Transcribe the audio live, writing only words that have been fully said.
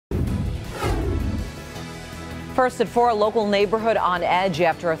First at 4, a local neighborhood on edge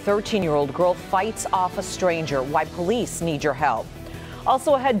after a 13-year-old girl fights off a stranger. Why police need your help.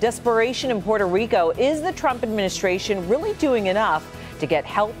 Also ahead, desperation in Puerto Rico. Is the Trump administration really doing enough to get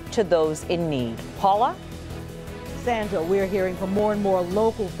help to those in need? Paula? Sandra, we're hearing from more and more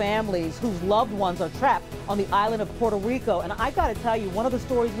local families whose loved ones are trapped on the island of Puerto Rico. And I got to tell you, one of the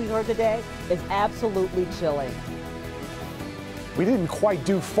stories we heard today is absolutely chilling. We didn't quite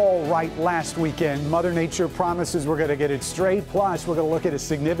do fall right last weekend. Mother Nature promises we're going to get it straight. Plus, we're going to look at a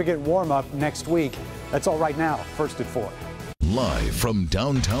significant warm-up next week. That's all right now. First at 4. Live from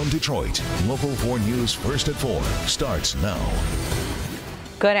downtown Detroit, Local 4 News First at 4 starts now.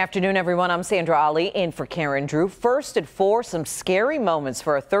 Good afternoon, everyone. I'm Sandra Ali in for Karen Drew. First at 4, some scary moments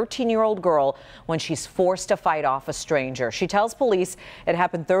for a 13-year-old girl when she's forced to fight off a stranger. She tells police it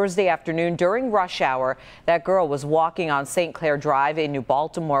happened Thursday afternoon during rush hour. That girl was walking on St. Clair Drive in New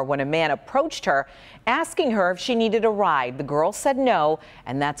Baltimore when a man approached her, asking her if she needed a ride. The girl said no,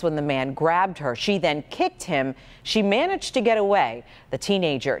 and that's when the man grabbed her. She then kicked him. She managed to get away. The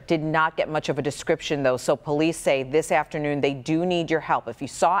teenager did not get much of a description, though, so police say this afternoon they do need your help. If you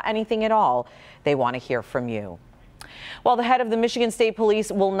saw anything at all, they want to hear from you. While the head of the Michigan State Police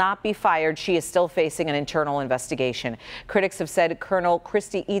will not be fired, she is still facing an internal investigation. Critics have said Colonel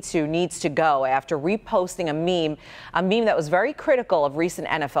Christy Itsu needs to go after reposting a meme that was very critical of recent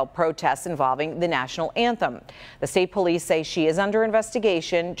NFL protests involving the national anthem. The state police say she is under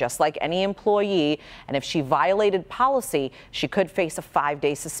investigation, just like any employee, and if she violated policy, she could face a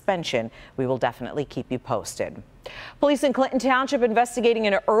 5-day suspension. We will definitely keep you posted. Police in Clinton Township investigating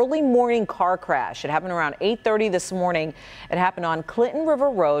an early morning car crash. It happened around 8:30 this morning. It happened on Clinton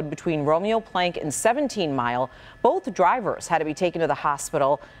River Road between Romeo Plank and 17 Mile. Both drivers had to be taken to the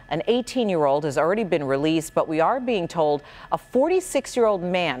hospital. An 18-year-old has already been released, but we are being told a 46-year-old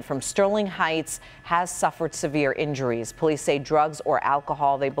man from Sterling Heights has suffered severe injuries. Police say drugs or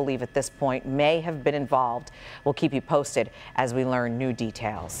alcohol, they believe at this point, may have been involved. We'll keep you posted as we learn new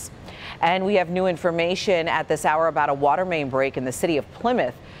details. And we have new information at this hour about a water main break in the city of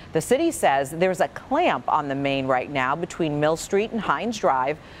Plymouth. The city says there's a clamp on the main right now between Mill Street and Hines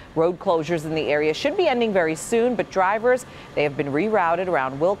Drive. Road closures in the area should be ending very soon, but drivers, they have been rerouted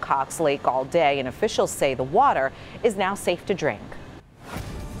around Wilcox Lake all day, and officials say the water is now safe to drink.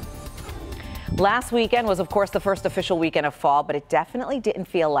 Last weekend was, of course, the first official weekend of fall, but it definitely didn't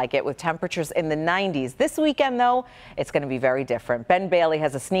feel like it with temperatures in the 90s. This weekend, though, it's going to be very different. Ben Bailey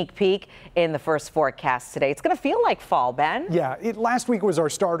has a sneak peek in the first forecast today. It's going to feel like fall, Ben. Yeah, last week was our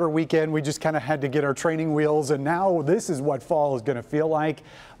starter weekend. We just kind of had to get our training wheels, and now this is what fall is going to feel like.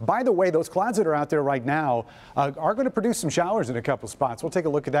 By the way, those clouds that are out there right now are going to produce some showers in a couple spots. We'll take a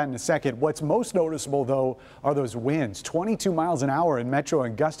look at that in a second. What's most noticeable, though, are those winds. 22 miles an hour in Metro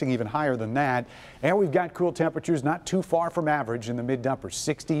and gusting even higher than that. And we've got cool temperatures not too far from average in the mid to upper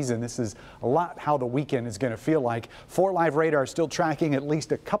 60s. And this is a lot how the weekend is going to feel like. 4 Live radar still tracking at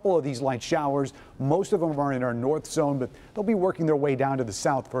least a couple of these light showers. Most of them are in our north zone, but they'll be working their way down to the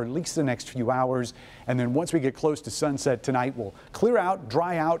south for at least the next few hours. And then once we get close to sunset tonight, we'll clear out,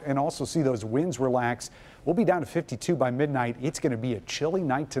 dry out, and also see those winds relax. We'll be down to 52 by midnight. It's going to be a chilly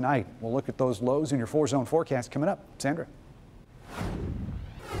night tonight. We'll look at those lows in your 4-zone forecast coming up. Sandra.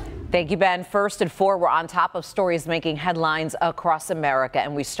 Thank you, Ben. First at 4, we're on top of stories making headlines across America,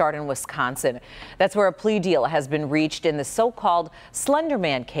 and we start in Wisconsin. That's where a plea deal has been reached in the so-called Slender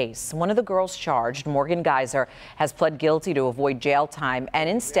Man case. One of the girls charged, Morgan Geyser, has pled guilty to avoid jail time and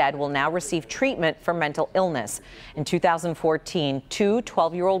instead will now receive treatment for mental illness. In 2014, 2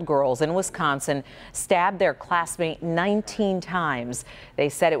 12-year-old girls in Wisconsin stabbed their classmate 19 times. They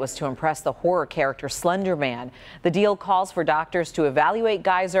said it was to impress the horror character Slender Man. The deal calls for doctors to evaluate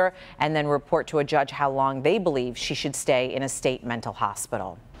Geyser and then report to a judge how long they believe she should stay in a state mental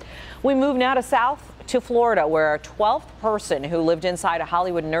hospital. We move now to Florida, where a 12th person who lived inside a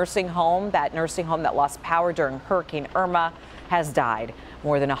Hollywood nursing home that lost power during Hurricane Irma, has died.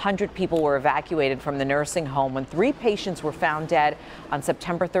 More than 100 people were evacuated from the nursing home when 3 patients were found dead on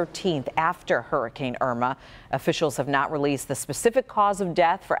September 13th after Hurricane Irma. Officials have not released the specific cause of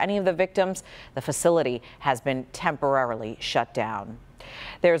death for any of the victims. The facility has been temporarily shut down.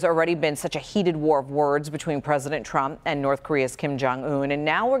 There's already been such a heated war of words between President Trump and North Korea's Kim Jong-un, and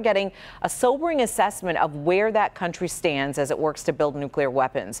now we're getting a sobering assessment of where that country stands as it works to build nuclear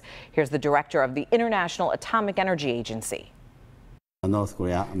weapons. Here's the director of the International Atomic Energy Agency. North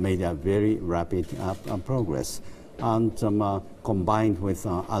Korea made a very rapid progress, and combined with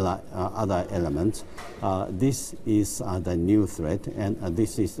other elements, this is the new threat, and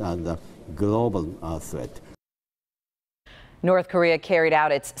this is the global threat. North Korea carried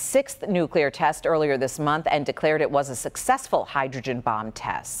out its 6th nuclear test earlier this month and declared it was a successful hydrogen bomb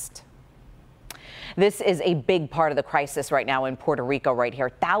test. This is a big part of the crisis right now in Puerto Rico right here.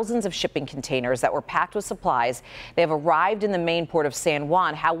 Thousands of shipping containers that were packed with supplies. They have arrived in the main port of San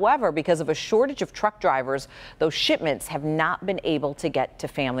Juan. However, because of a shortage of truck drivers, those shipments have not been able to get to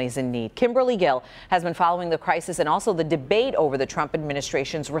families in need. Kimberly Gill has been following the crisis and also the debate over the Trump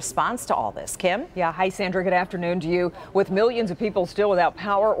administration's response to all this. Kim? Yeah. Hi, Sandra. Good afternoon to you. With millions of people still without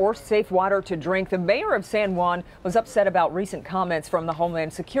power or safe water to drink, the mayor of San Juan was upset about recent comments from the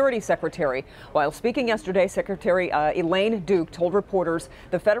Homeland Security Secretary. While speaking yesterday, Secretary Elaine Duke told reporters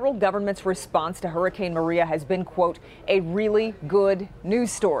the federal government's response to Hurricane Maria has been, quote, a really good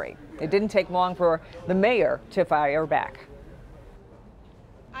news story. It didn't take long for the mayor to fire back.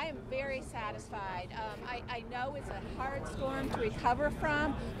 I am very satisfied. I know it's a hard storm to recover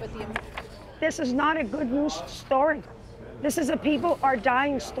from, but this is not a good news story. This is a people are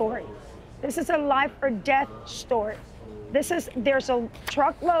dying story. This is a life or death story. There's a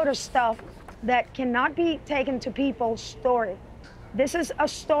truckload of stuff that cannot be taken to people's story. This is a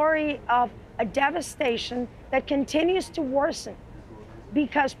story of a devastation that continues to worsen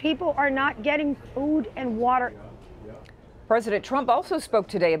because people are not getting food and water. President Trump also spoke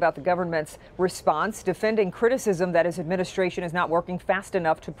today about the government's response, defending criticism that his administration is not working fast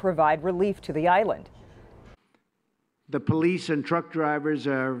enough to provide relief to the island. The police and truck drivers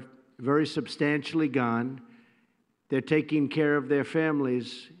are very substantially gone. They're taking care of their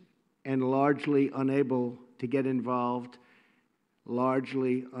families and largely unable to get involved,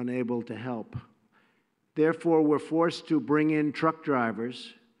 largely unable to help. Therefore, we're forced to bring in truck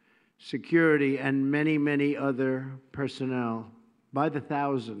drivers, security, and many, many other personnel by the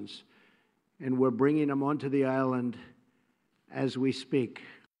thousands, and we're bringing them onto the island as we speak.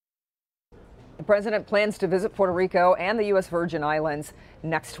 The president plans to visit Puerto Rico and the U.S. Virgin Islands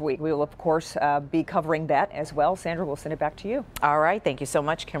next week. We will, of course, be covering that as well. Sandra, we'll send it back to you. All right. Thank you so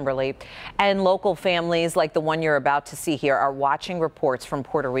much, Kimberly. And local families like the one you're about to see here are watching reports from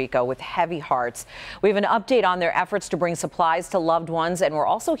Puerto Rico with heavy hearts. We have an update on their efforts to bring supplies to loved ones, and we're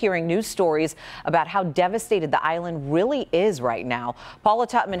also hearing news stories about how devastated the island really is right now. Paula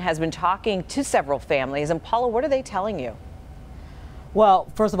Tutman has been talking to several families. And Paula, what are they telling you?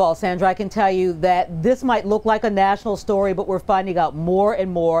 Well, first of all, Sandra, I can tell you that this might look like a national story, but we're finding out more and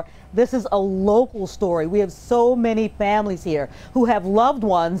more. This is a local story. We have so many families here who have loved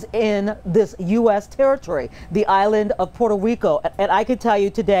ones in this U.S. territory, the island of Puerto Rico. And I can tell you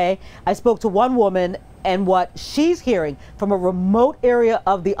today, I spoke to one woman, and what she's hearing from a remote area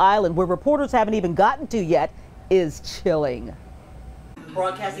of the island where reporters haven't even gotten to yet is chilling.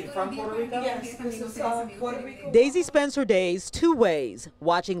 Broadcasting from Puerto Rico? Yes, this is Puerto Rico. Daisy spends her days two ways,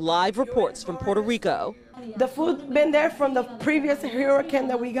 watching live reports from Puerto Rico. The food been there from the previous hurricane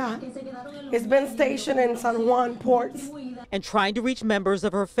that we got. It's been stationed in San Juan ports. And trying to reach members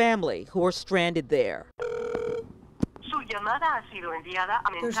of her family who are stranded there.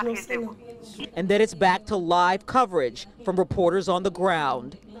 There's no signal. And then it's back to live coverage from reporters on the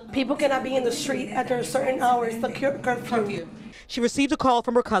ground. People cannot be in the street after certain hours, the curfew. She received a call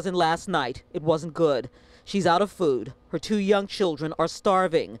from her cousin last night. It wasn't good. She's out of food. Her two young children are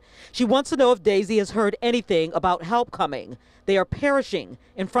starving. She wants to know if Daisy has heard anything about help coming. They are perishing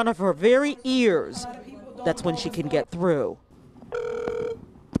in front of her very ears. That's when she can get through.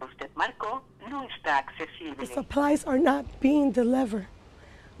 The supplies are not being delivered.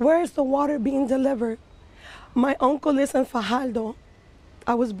 Where is the water being delivered? My uncle lives in Fajardo.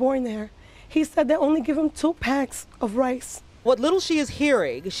 I was born there. He said they only give him 2 packs of rice. What little she is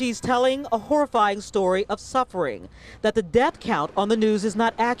hearing, she's telling a horrifying story of suffering, that the death count on the news is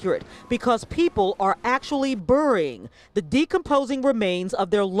not accurate because people are actually burying the decomposing remains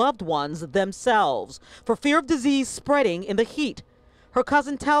of their loved ones themselves for fear of disease spreading in the heat. Her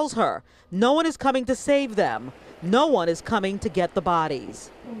cousin tells her no one is coming to save them. No one is coming to get the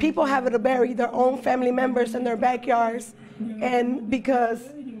bodies. People have to bury their own family members in their backyards, and because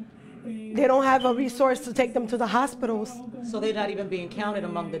they don't have a resource to take them to the hospitals. So they're not even being counted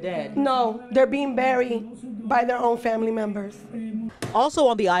among the dead? No, they're being buried by their own family members. Also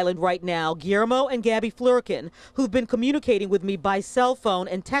on the island right now, Guillermo and Gabby Flurkin, who've been communicating with me by cell phone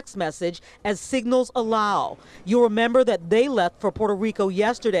and text message as signals allow. You'll remember that they left for Puerto Rico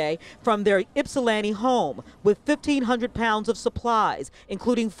yesterday from their Ypsilanti home with 1,500 pounds of supplies,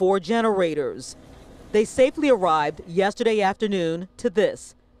 including 4 generators. They safely arrived yesterday afternoon to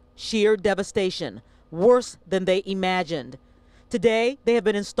this. Sheer devastation, worse than they imagined. Today, they have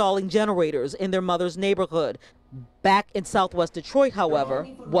been installing generators in their mother's neighborhood. Back in Southwest Detroit, however,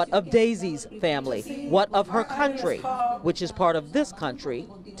 what of Daisy's family? What of her country, which is part of this country,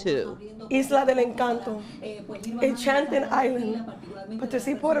 too? Isla del Encanto, enchanted island. But to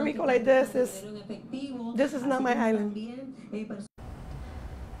see Puerto Rico like this is not my island.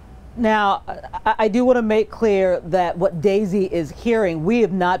 Now, I do want to make clear that what Daisy is hearing, we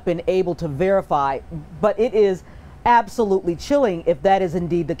have not been able to verify, but it is absolutely chilling if that is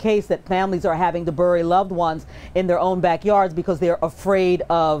indeed the case, that families are having to bury loved ones in their own backyards because they're afraid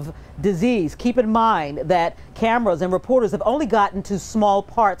of disease. Keep in mind that cameras and reporters have only gotten to small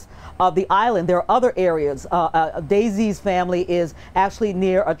parts of the island. There are other areas. Daisy's family is actually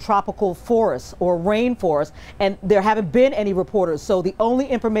near a tropical forest or rainforest, and there haven't been any reporters. So the only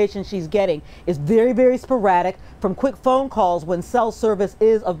information she's getting is very, very sporadic from quick phone calls when cell service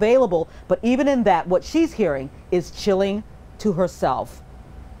is available. But even in that, what she's hearing is chilling to herself.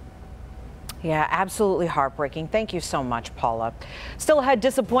 Yeah, absolutely heartbreaking. Thank you so much, Paula. Still ahead,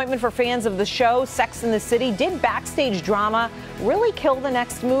 disappointment for fans of the show Sex and the City. Did backstage drama really kill the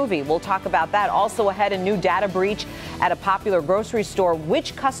next movie? We'll talk about that. Also ahead, a new data breach at a popular grocery store.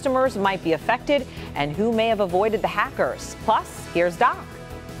 Which customers might be affected and who may have avoided the hackers? Plus, here's Doc.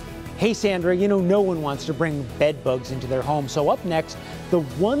 Hey, Sandra, you know no one wants to bring bed bugs into their home. So up next, the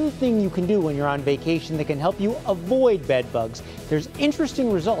one thing you can do when you're on vacation that can help you avoid bed bugs. There's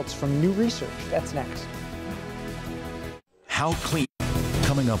interesting results from new research. That's next. How clean?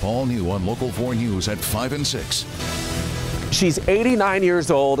 Coming up all new on Local 4 News at 5 and 6. She's 89 years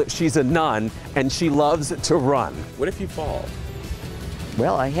old, she's a nun, and she loves to run. What if you fall?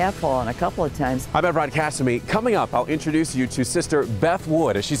 Well, I have fallen a couple of times. I'm Evan Cassamy. Coming up, I'll introduce you to Sister Beth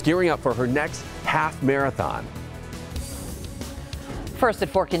Wood as she's gearing up for her next half marathon. First at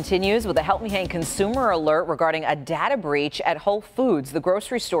 4 continues with a Help Me Hang consumer alert regarding a data breach at Whole Foods, the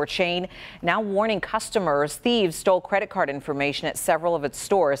grocery store chain, now warning customers thieves stole credit card information at several of its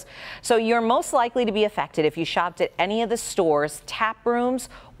stores. So you're most likely to be affected if you shopped at any of the store's tap rooms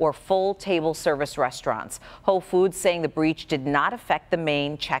or full table service restaurants. Whole Foods saying the breach did not affect the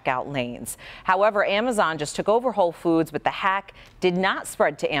main checkout lanes. However, Amazon just took over Whole Foods, but the hack did not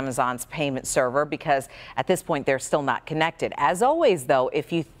spread to Amazon's payment server because at this point they're still not connected. As always, though,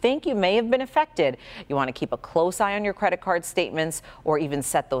 if you think you may have been affected, you want to keep a close eye on your credit card statements or even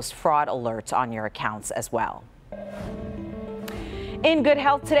set those fraud alerts on your accounts as well. In good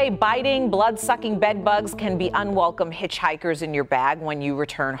health today, biting, blood-sucking bed bugs can be unwelcome hitchhikers in your bag when you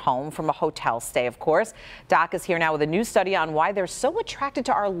return home from a hotel stay, of course. Doc is here now with a new study on why they're so attracted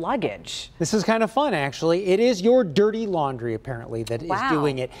to our luggage. This is kind of fun, actually. It is your dirty laundry, apparently, that is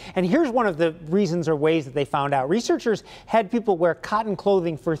doing it. And here's one of the reasons or ways that they found out. Researchers had people wear cotton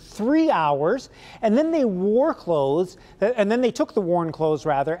clothing for 3 hours, and then they wore clothes, and then they took the worn clothes,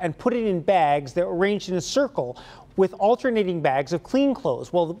 rather, and put it in bags that were arranged in a circle with alternating bags of clean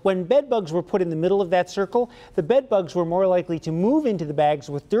clothes. Well, when bed bugs were put in the middle of that circle, the bed bugs were more likely to move into the bags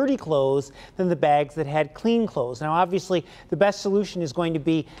with dirty clothes than the bags that had clean clothes. Now, obviously, the best solution is going to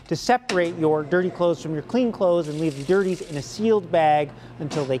be to separate your dirty clothes from your clean clothes and leave the dirties in a sealed bag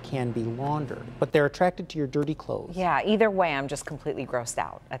until they can be laundered. But they're attracted to your dirty clothes. Yeah, either way, I'm just completely grossed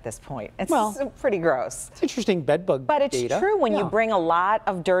out at this point. It's pretty gross. It's interesting bed bug But it's data. true when you bring a lot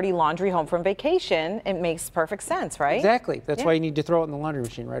of dirty laundry home from vacation, it makes perfect sense, right? Exactly. That's why you need to throw it in the laundry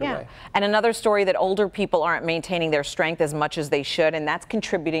machine right away. And another story that older people aren't maintaining their strength as much as they should, and that's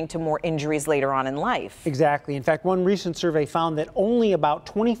contributing to more injuries later on in life. Exactly. In fact, one recent survey found that only about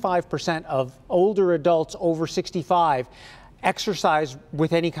 25% of older adults over 65 exercise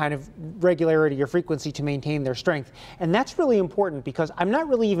with any kind of regularity or frequency to maintain their strength. And that's really important because I'm not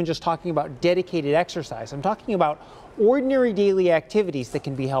really even just talking about dedicated exercise. I'm talking about ordinary daily activities that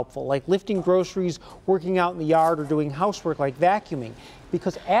can be helpful, like lifting groceries, working out in the yard, or doing housework like vacuuming.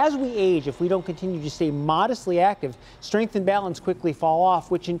 Because as we age, if we don't continue to stay modestly active, strength and balance quickly fall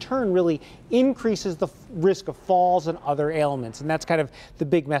off, which in turn really increases the risk of falls and other ailments. And that's kind of the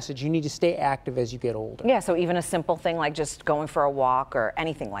big message. You need to stay active as you get older. Yeah, so even a simple thing like just going for a walk or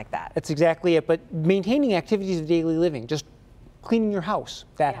anything like that. That's exactly it. But maintaining activities of daily living, just cleaning your house,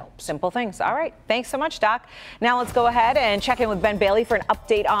 that helps. Simple things. All right. Thanks so much, Doc. Now let's go ahead and check in with Ben Bailey for an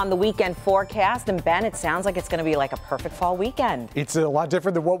update on the weekend forecast. And Ben, it sounds like it's going to be like a perfect fall weekend. It's a lot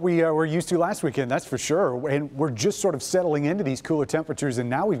different than what we were used to last weekend, that's for sure. And we're just sort of settling into these cooler temperatures. And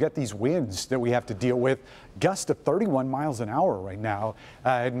now we've got these winds that we have to deal with. Gusts of 31 miles an hour right now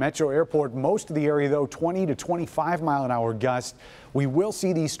at Metro Airport. Most of the area, though, 20 to 25 mile an hour gusts. We will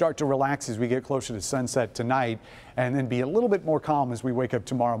see these start to relax as we get closer to sunset tonight, and then be a little bit more calm as we wake up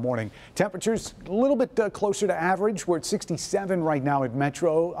tomorrow morning. Temperatures a little bit closer to average. We're at 67 right now at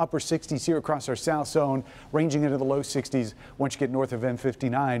Metro, upper 60s here across our south zone, ranging into the low 60s once you get north of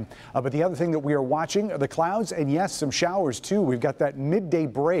M59. But the other thing that we are watching are the clouds, and yes, some showers too. We've got that midday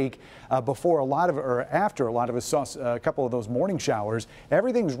break before a lot of, or after a lot of us saw a couple of those morning showers.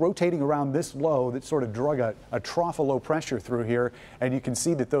 Everything's rotating around this low that sort of drug a trough of low pressure through here, and you can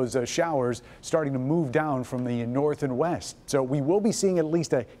see that those showers starting to move down from the north and west. So we will be seeing at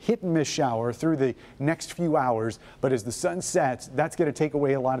least a hit and miss shower through the next few hours, but as the sun sets, that's going to take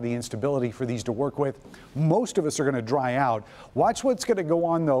away a lot of the instability for these to work with. Most of us are going to dry out. Watch what's going to go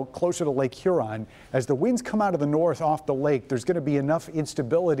on though closer to Lake Huron. As the winds come out of the north off the lake, there's going to be enough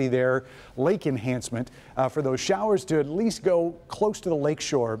instability there, lake enhancement, for those showers to at least go close to the lake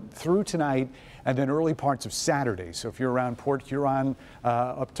shore through tonight and then early parts of Saturday. So if you're around Port Huron,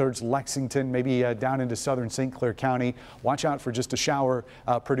 up towards Lexington, maybe down into southern St. Clair County, watch out for just a shower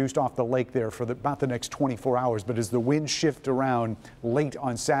produced off the lake there for about the next 24 hours. But as the winds shift around late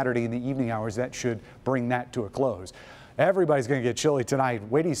on Saturday in the evening hours, that should bring that to a close. Everybody's going to get chilly tonight.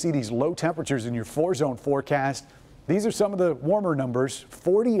 Wait till you see these low temperatures in your 4-zone forecast. These are some of the warmer numbers.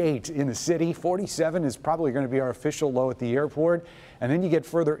 48 in the city, 47 is probably going to be our official low at the airport. And then you get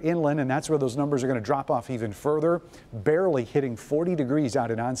further inland, and that's where those numbers are going to drop off even further, barely hitting 40 degrees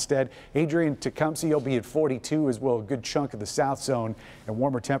out in Onstead. Adrian, Tecumseh will be at 42 as well, a good chunk of the south zone, and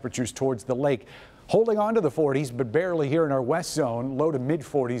warmer temperatures towards the lake. Holding on to the 40s, but barely here in our west zone. Low to mid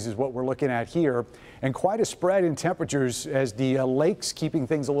 40s is what we're looking at here. And quite a spread in temperatures as the lakes keeping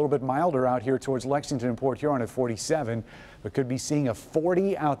things a little bit milder out here towards Lexington and Port Huron at 47. But could be seeing a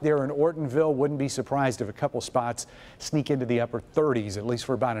 40 out there in Ortonville. Wouldn't be surprised if a couple spots sneak into the upper 30s, at least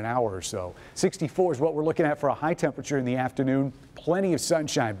for about an hour or so. 64 is what we're looking at for a high temperature in the afternoon. Plenty of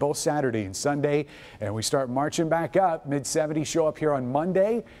sunshine both Saturday and Sunday. And we start marching back up. Mid 70s show up here on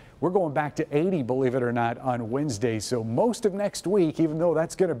Monday. We're going back to 80, believe it or not, on Wednesday. So most of next week, even though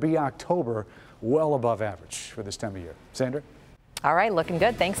that's going to be October, well above average for this time of year. Sandra? All right, looking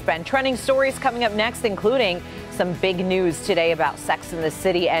good. Thanks, Ben. Trending stories coming up next, including some big news today about Sex and the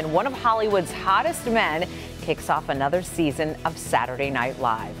City, and one of Hollywood's hottest men kicks off another season of Saturday Night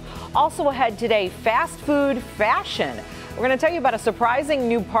Live. Also ahead today, fast food fashion. We're going to tell you about a surprising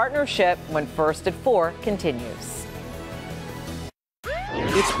new partnership when First at 4 continues.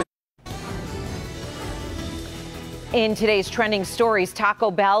 In today's trending stories, Taco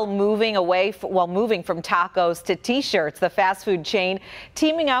Bell moving from tacos to t-shirts. The fast food chain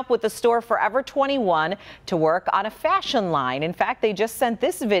teaming up with the store Forever 21 to work on a fashion line. In fact, they just sent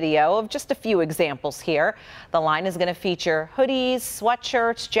this video of just a few examples here. The line is going to feature hoodies,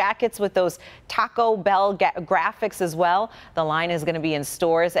 sweatshirts, jackets with those Taco Bell graphics as well. The line is going to be in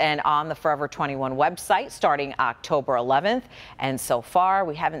stores and on the Forever 21 website starting October 11th. And so far,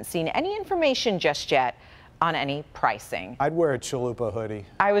 we haven't seen any information just yet on any pricing. I'd wear a chalupa hoodie.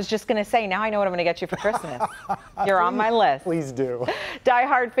 I was just going to say, now I know what I'm going to get you for Christmas. You're on my list. Please do.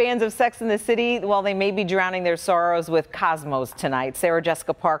 Die-hard fans of Sex and the City, well, they may be drowning their sorrows with Cosmos tonight. Sarah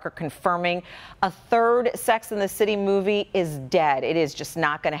Jessica Parker confirming a third Sex and the City movie is dead. It is just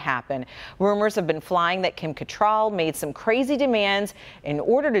not going to happen. Rumors have been flying that Kim Cattrall made some crazy demands in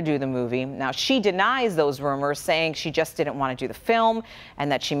order to do the movie. Now, she denies those rumors, saying she just didn't want to do the film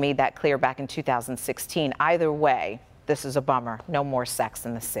and that she made that clear back in 2016. Either way, this is a bummer. No more Sex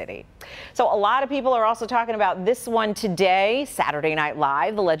in the City. So a lot of people are also talking about this one today. Saturday Night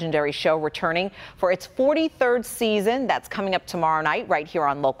Live, the legendary show, returning for its 43rd season. That's coming up tomorrow night right here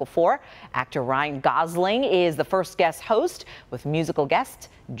on Local 4. Actor Ryan Gosling is the first guest host with musical guest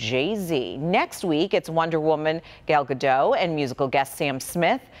Jay-Z. Next week, it's Wonder Woman Gal Gadot and musical guest Sam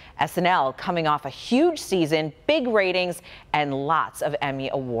Smith. SNL coming off a huge season, big ratings, and lots of Emmy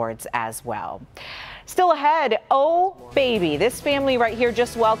awards as well. Still ahead, oh baby, this family right here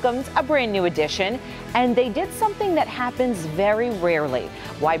just welcomed a brand new addition, and they did something that happens very rarely.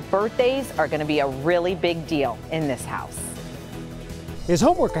 Why birthdays are going to be a really big deal in this house. Is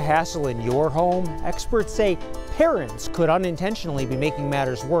homework a hassle in your home? Experts say parents could unintentionally be making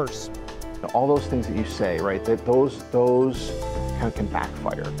matters worse. All those things that you say, right, that those kind of can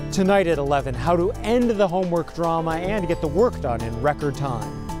backfire. Tonight at 11, how to end the homework drama and get the work done in record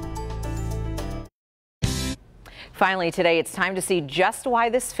time. Finally today, it's time to see just why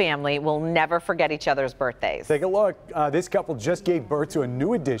this family will never forget each other's birthdays. Take a look. This couple just gave birth to a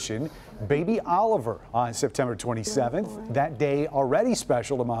new addition, baby Oliver, on September 27th. That day already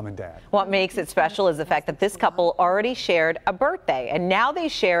special to mom and dad. What makes it special is the fact that this couple already shared a birthday, and now they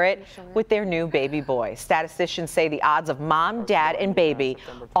share it with their new baby boy. Statisticians say the odds of mom, dad, and baby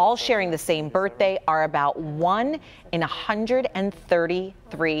all sharing the same birthday are about 1 in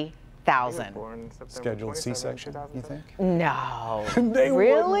 133,000. Scheduled C-section, you think? No.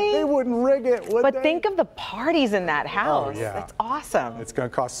 Really? They wouldn't rig it, would But they? think of the parties in that house. Oh, yeah. That's awesome. It's going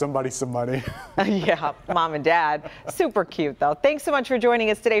to cost somebody some money. Yeah, mom and dad. Super cute, though. Thanks so much for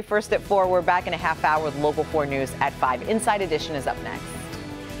joining us today. First at 4, we're back in a half hour with Local 4 News at 5. Inside Edition is up next.